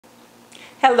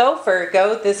Hello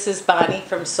Virgo, this is Bonnie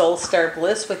from Soul Star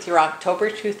Bliss with your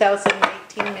October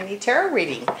 2018 mini tarot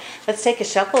reading. Let's take a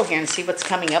shuffle here and see what's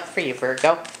coming up for you,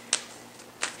 Virgo.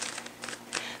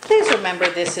 Please remember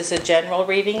this is a general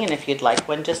reading, and if you'd like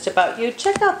one just about you,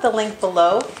 check out the link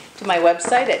below to my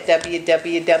website at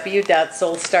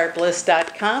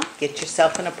www.soulstarbliss.com. Get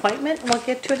yourself an appointment and we'll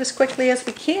get to it as quickly as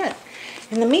we can.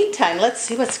 In the meantime, let's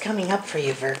see what's coming up for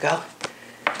you, Virgo.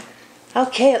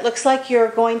 Okay, it looks like you're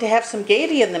going to have some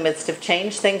gaiety in the midst of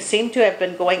change. Things seem to have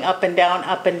been going up and down,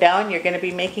 up and down. You're going to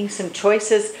be making some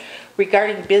choices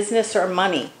regarding business or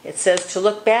money. It says to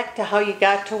look back to how you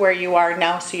got to where you are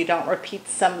now so you don't repeat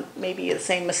maybe the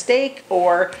same mistake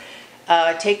or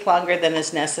take longer than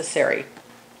is necessary.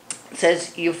 It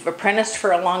says you've apprenticed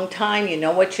for a long time, you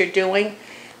know what you're doing,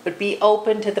 but be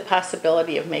open to the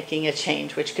possibility of making a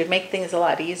change, which could make things a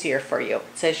lot easier for you. It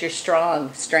says you're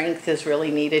strong. Strength is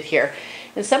really needed here.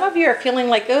 And some of you are feeling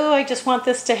like, oh, I just want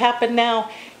this to happen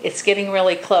now. It's getting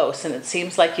really close, and it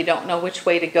seems like you don't know which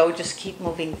way to go. Just keep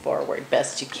moving forward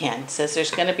best you can. It says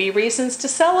there's going to be reasons to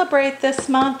celebrate this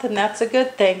month, and that's a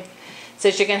good thing. It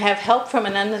says you're going to have help from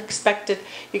unexpected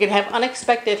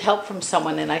help from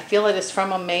someone, and I feel it is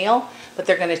from a male, but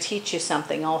they're going to teach you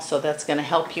something also that's going to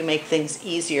help you make things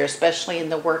easier, especially in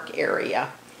the work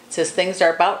area. It says things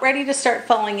are about ready to start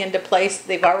falling into place.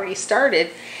 They've already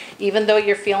started, even though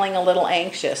you're feeling a little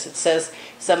anxious. It says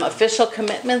some official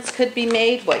commitments could be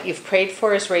made. What you've prayed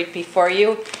for is right before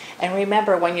you. And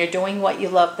remember, when you're doing what you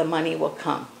love, the money will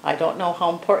come. I don't know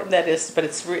how important that is, but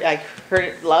I heard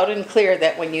it loud and clear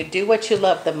that when you do what you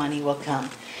love, the money will come.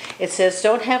 It says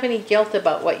don't have any guilt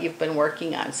about what you've been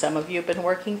working on. Some of you have been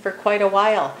working for quite a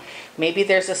while. Maybe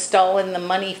there's a stall in the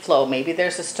money flow. Maybe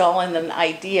there's a stall in an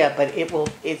idea, but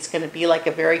it's going to be like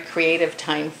a very creative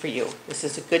time for you. This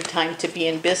is a good time to be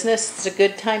in business. It's a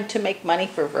good time to make money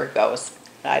for Virgos.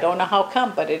 I don't know how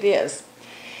come, but it is.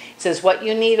 It says what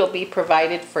you need will be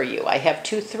provided for you. I have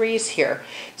 2 3s here.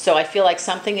 So I feel like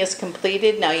something is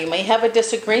completed. Now you may have a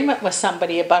disagreement with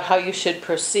somebody about how you should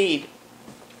proceed.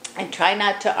 And try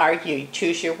not to argue.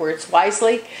 Choose your words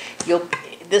wisely.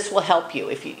 This will help you.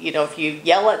 If you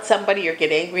yell at somebody or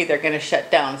get angry, they're going to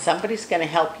shut down. Somebody's going to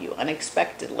help you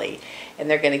unexpectedly, and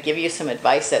they're going to give you some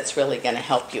advice that's really going to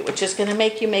help you, which is going to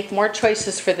make you make more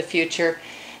choices for the future.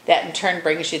 That in turn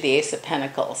brings you the Ace of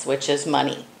Pentacles, which is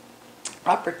money,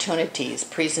 opportunities,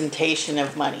 presentation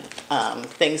of money,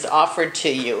 things offered to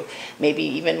you, maybe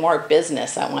even more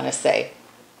business, I want to say.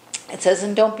 It says,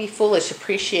 and don't be foolish,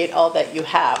 appreciate all that you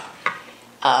have.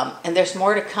 And there's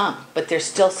more to come, but there's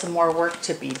still some more work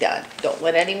to be done. Don't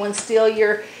let anyone steal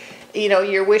your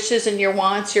wishes and your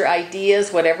wants, your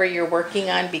ideas, whatever you're working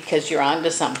on, because you're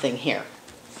onto something here.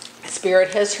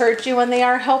 Spirit has heard you and they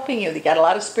are helping you. They got a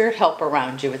lot of spirit help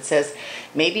around you. It says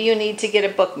maybe you need to get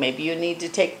a book, maybe you need to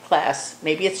take a class,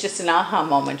 maybe it's just an aha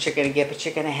moment you're going to get, but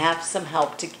you're going to have some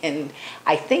help and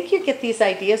I think you get these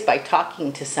ideas by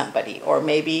talking to somebody, or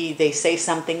maybe they say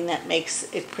something that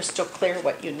makes it crystal clear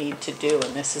what you need to do,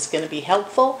 and this is going to be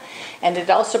helpful. And it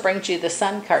also brings you the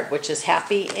Sun card, which is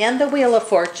happy, and the Wheel of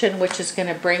Fortune, which is going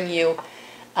to bring you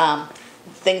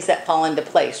things that fall into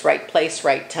place, right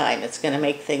time. It's going to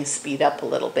make things speed up a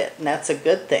little bit, and that's a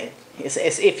good thing.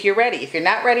 If you're ready. If you're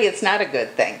not ready, it's not a good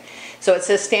thing. So it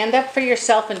says stand up for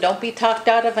yourself and don't be talked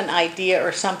out of an idea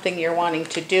or something you're wanting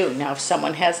to do. Now, if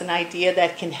someone has an idea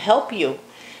that can help you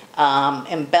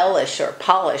embellish or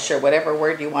polish or whatever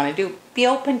word you want to do, be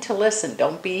open to listen.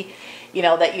 Don't be,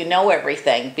 that you know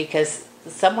everything, because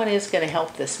someone is going to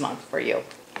help this month for you.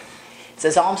 It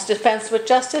says alms defense with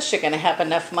justice. You're going to have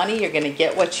enough money. You're going to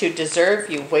get what you deserve.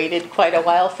 You've waited quite a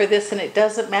while for this, and it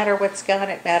doesn't matter what's gone.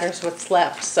 It matters what's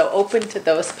left. So open to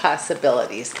those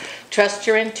possibilities. Trust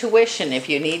your intuition. If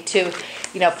you need to,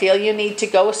 feel you need to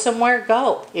go somewhere,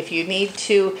 go. If you need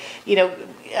to,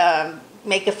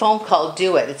 make a phone call,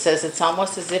 do it. It says it's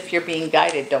almost as if you're being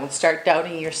guided. Don't start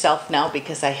doubting yourself now,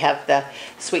 because I have the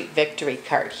Sweet Victory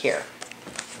card here.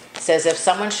 It says if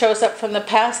someone shows up from the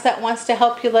past that wants to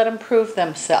help you, let them prove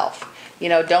themselves.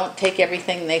 Don't take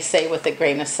everything they say with a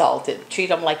grain of salt. Treat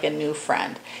them like a new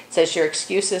friend. It says your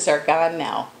excuses are gone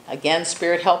now. Again,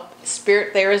 Spirit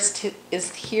there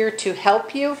is here to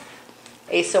help you.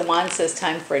 Ace of Wands says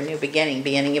time for a new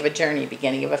beginning of a journey,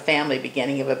 beginning of a family,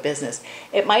 beginning of a business.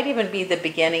 It might even be the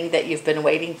beginning that you've been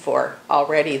waiting for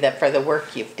already, for the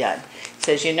work you've done. It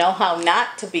says you know how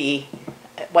not to be,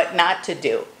 what not to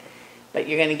do. But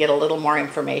you're going to get a little more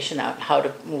information on how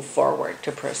to move forward,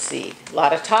 to proceed. A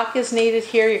lot of talk is needed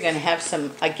here. You're going to have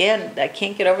some, again, I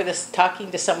can't get over this, talking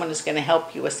to someone is going to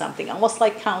help you with something, almost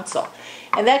like counsel.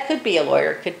 And that could be a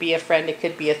lawyer, it could be a friend, it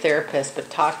could be a therapist, but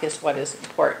talk is what is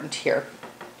important here.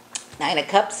 Nine of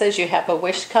Cups says you have a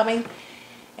wish coming,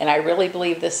 and I really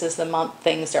believe this is the month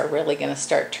things are really going to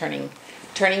start turning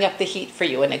up the heat for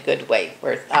you in a good way,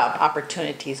 where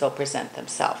opportunities will present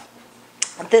themselves.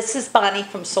 This is Bonnie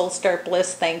from Soul Star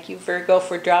Bliss. Thank you, Virgo,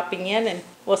 for dropping in, and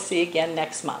we'll see you again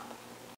next month.